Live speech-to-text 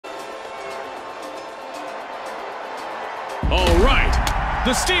All right,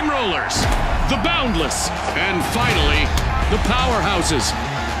 the Steamrollers, the Boundless, and finally, the Powerhouses.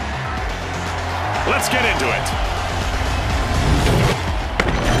 Let's get into it.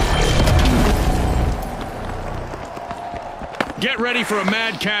 Get ready for a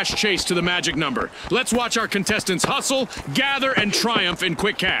mad cash chase to the magic number. Let's watch our contestants hustle, gather, and triumph in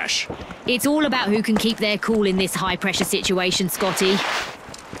quick cash. It's all about who can keep their cool in this high-pressure situation, Scotty.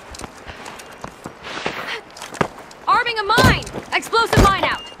 Arming a mine! Explosive mine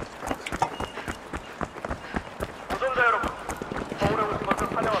out!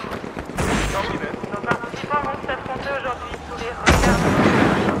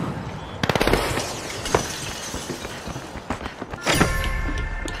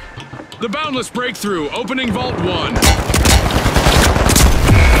 The Boundless breakthrough, opening Vault 1.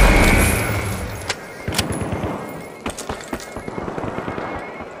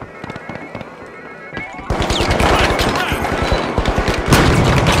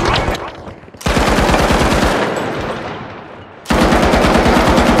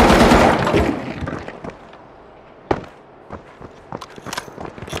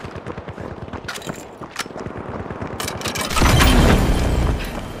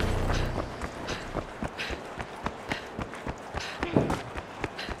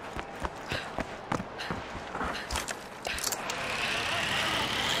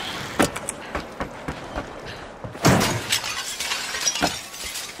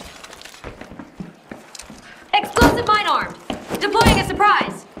 Explosive mine armed! Deploying a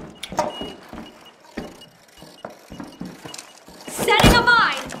surprise! Setting a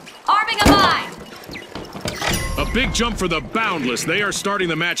mine! Arming a mine! A big jump for the Boundless. They are starting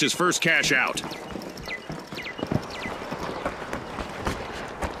the match's first cash out.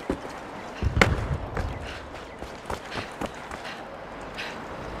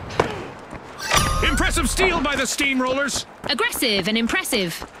 Impressive steal by the Steamrollers. Aggressive and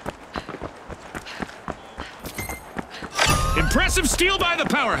impressive. Impressive steal by the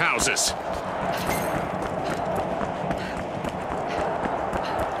Powerhouses.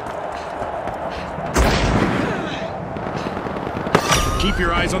 Keep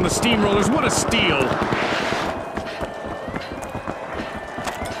your eyes on the Steamrollers. What a steal.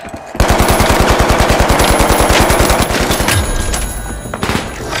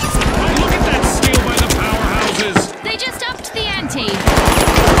 Oh, look at that steal by the Powerhouses. They just upped the ante.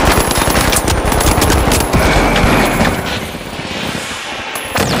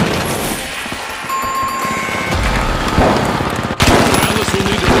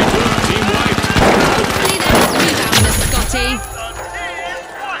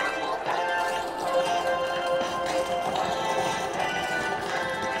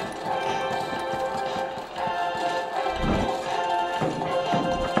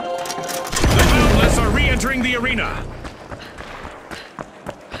 Entering the arena.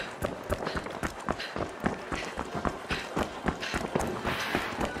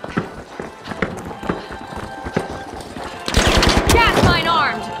 Gas mine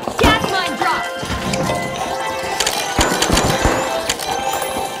armed! Gas mine dropped!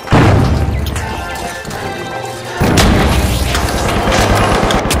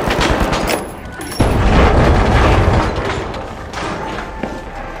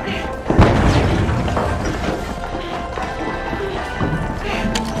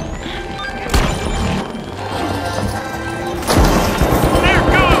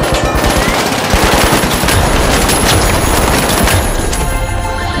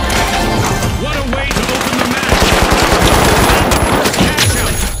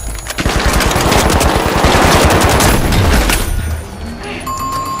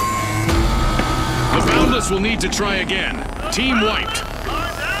 Will need to try again. Team wiped.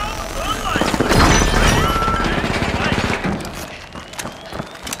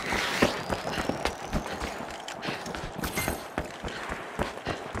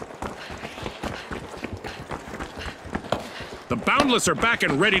 The Boundless are back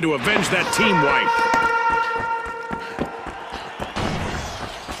and ready to avenge that team wipe.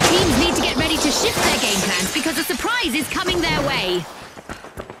 Teams need to get ready to shift their game plans because a surprise is coming their way.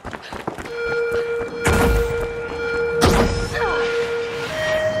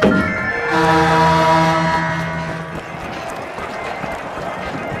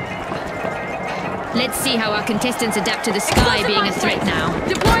 Let's see how our contestants adapt to the sky being a threat now.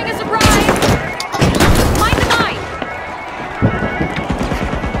 Deploying a surprise! Mind the mine!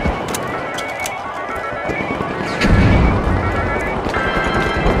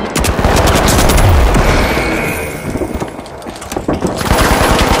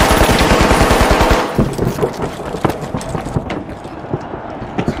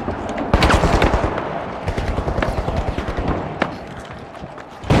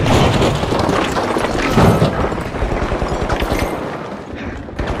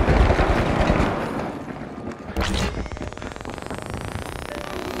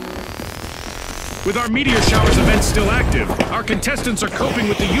 With our meteor showers event still active, our contestants are coping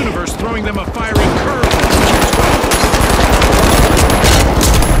with the universe throwing them a fiery curve.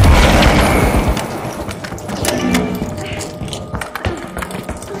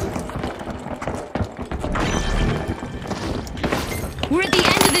 We're at the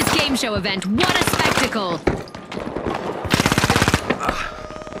end of this game show event. What a spectacle!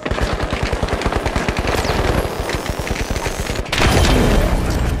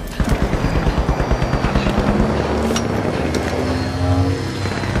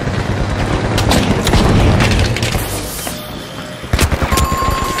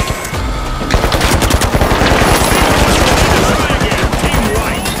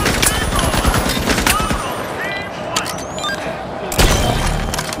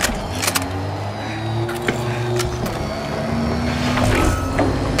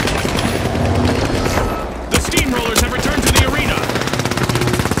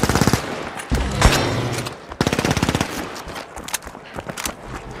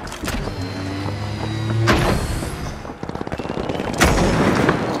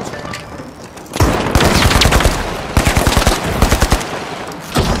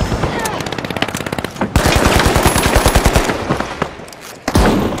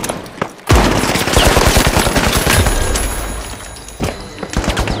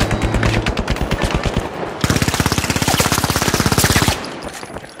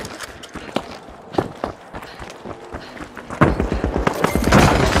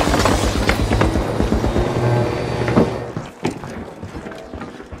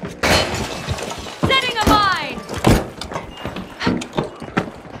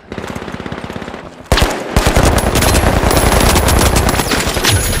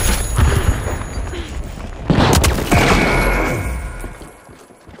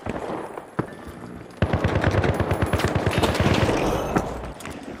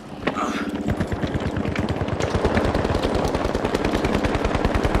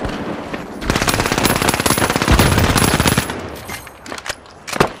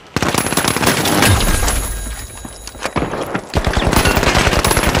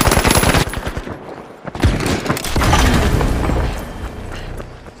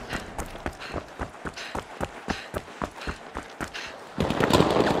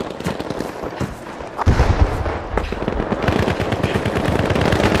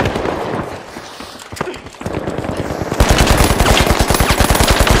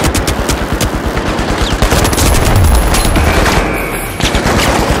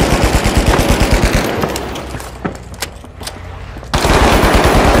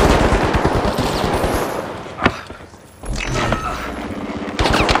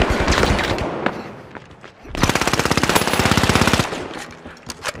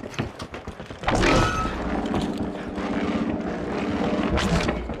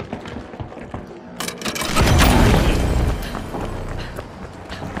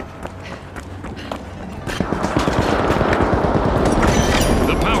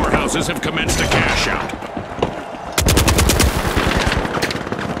 Have commenced a cash out.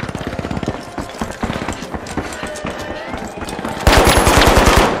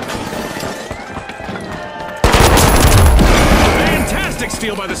 Fantastic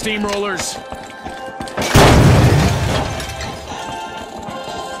steal by the steamrollers.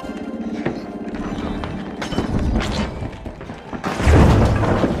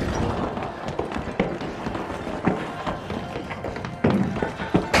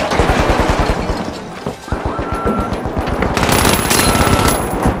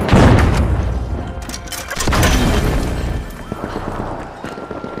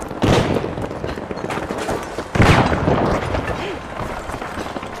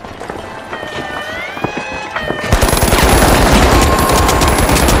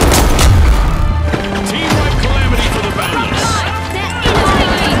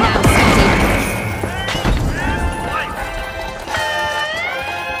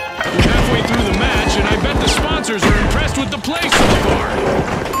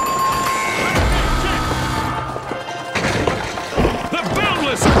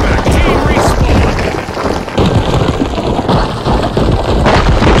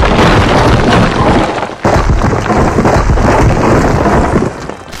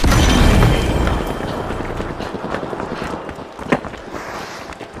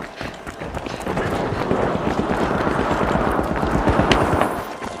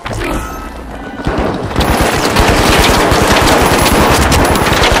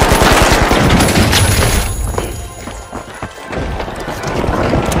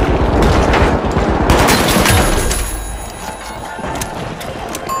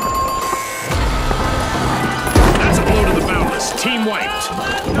 Team wiped.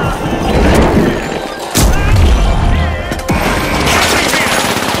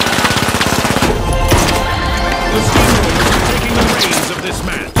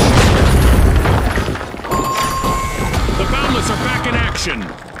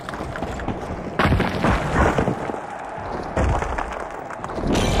 position.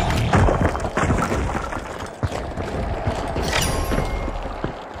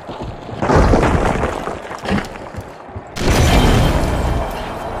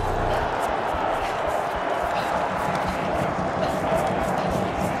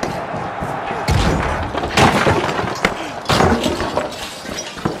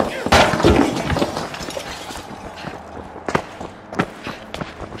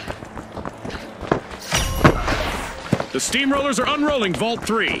 The steamrollers are unrolling Vault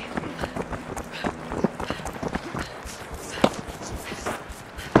 3.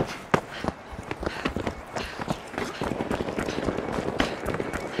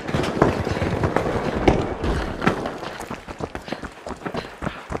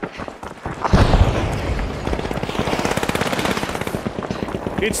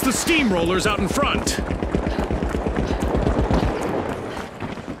 It's the steamrollers out in front.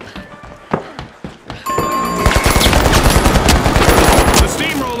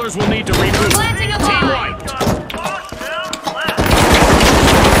 Will need to reboot. Planting a Team bomb. right.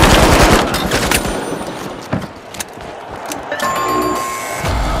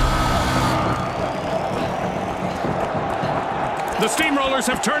 The steamrollers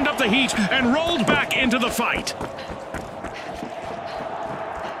have turned up the heat and rolled back into the fight.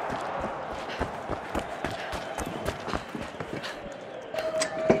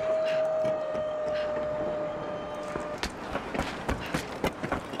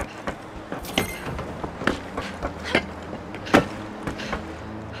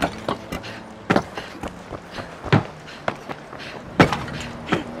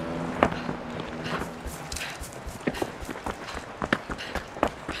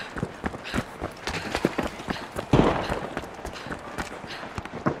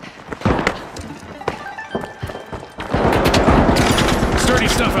 Sturdy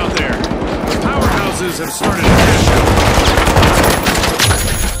stuff out there. The powerhouses have started to cash out.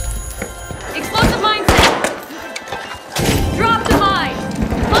 Explosive mine set. Drop the mine.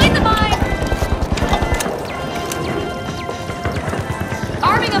 Find the mine.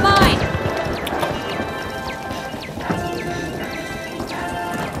 Arming a mine.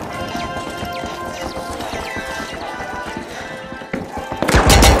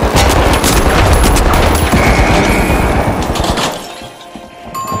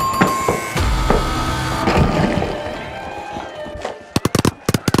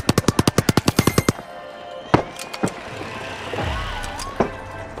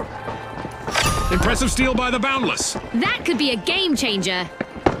 Impressive steal by the Boundless. That could be a game changer.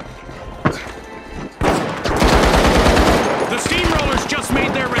 The steamrollers just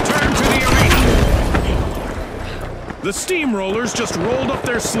made their return to the arena. The steamrollers just rolled up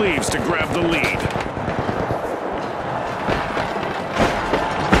their sleeves to grab the lead.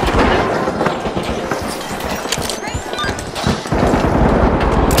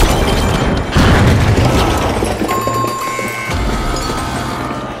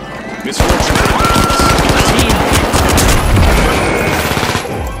 Misfortune. Team.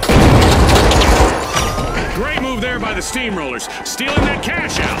 Great move there by the steamrollers, stealing that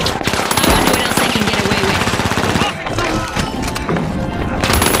cash out. I wonder what else they can get away with.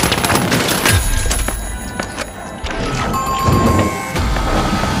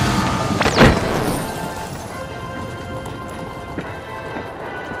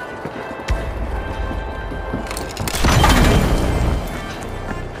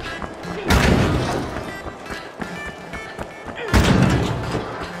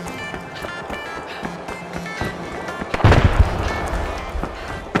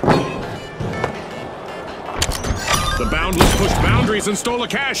 The Boundless pushed boundaries and stole a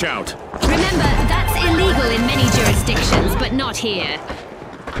cash out. Remember, that's illegal in many jurisdictions, but not here.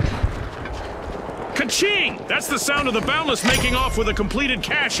 Ka-ching! That's the sound of the Boundless making off with a completed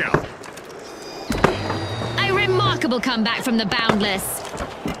cash out. A remarkable comeback from the Boundless.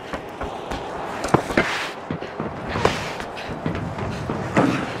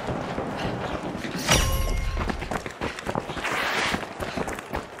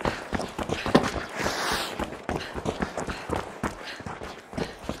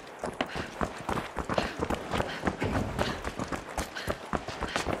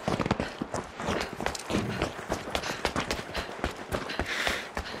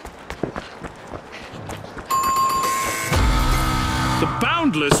 The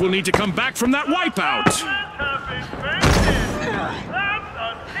Boundless will need to come back from that wipeout.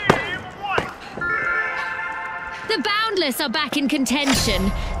 The Boundless are back in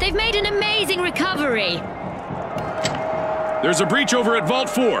contention. They've made an amazing recovery. There's a breach over at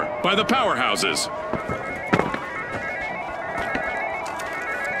Vault 4 by the powerhouses.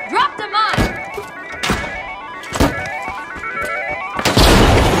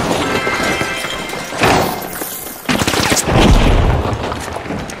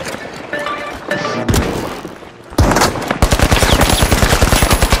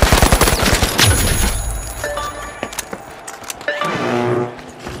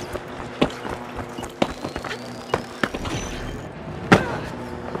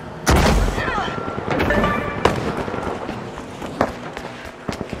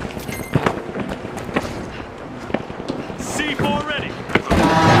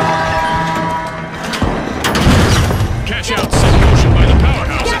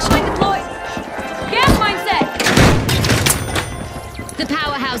 The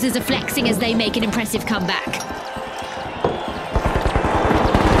powerhouses are flexing as they make an impressive comeback.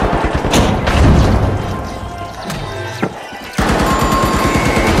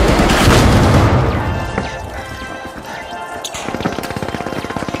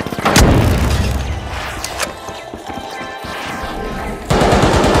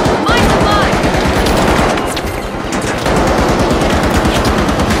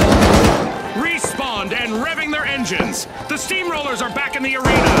 The steamrollers are back in the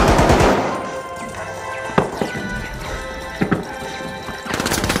arena!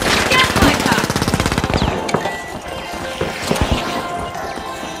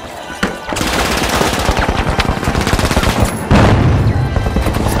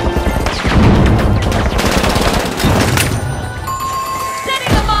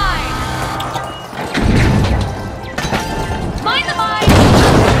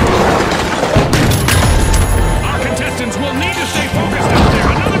 Will need to stay focused out there.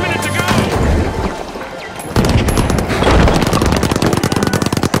 Another minute to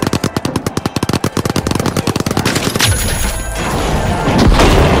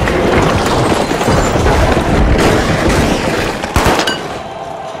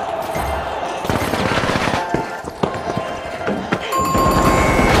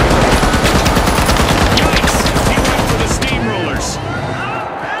Yikes! He went for the steamrollers.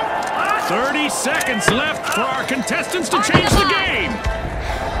 30 seconds left for our contestants to change the game!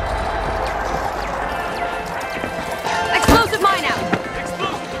 Explosive mine out!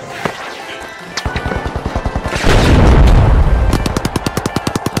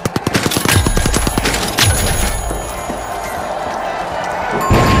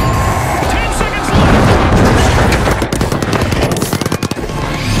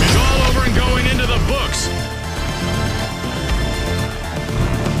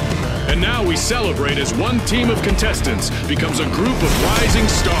 We celebrate as one team of contestants becomes a group of rising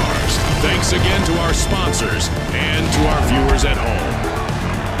stars. Thanks again to our sponsors and to our viewers at home.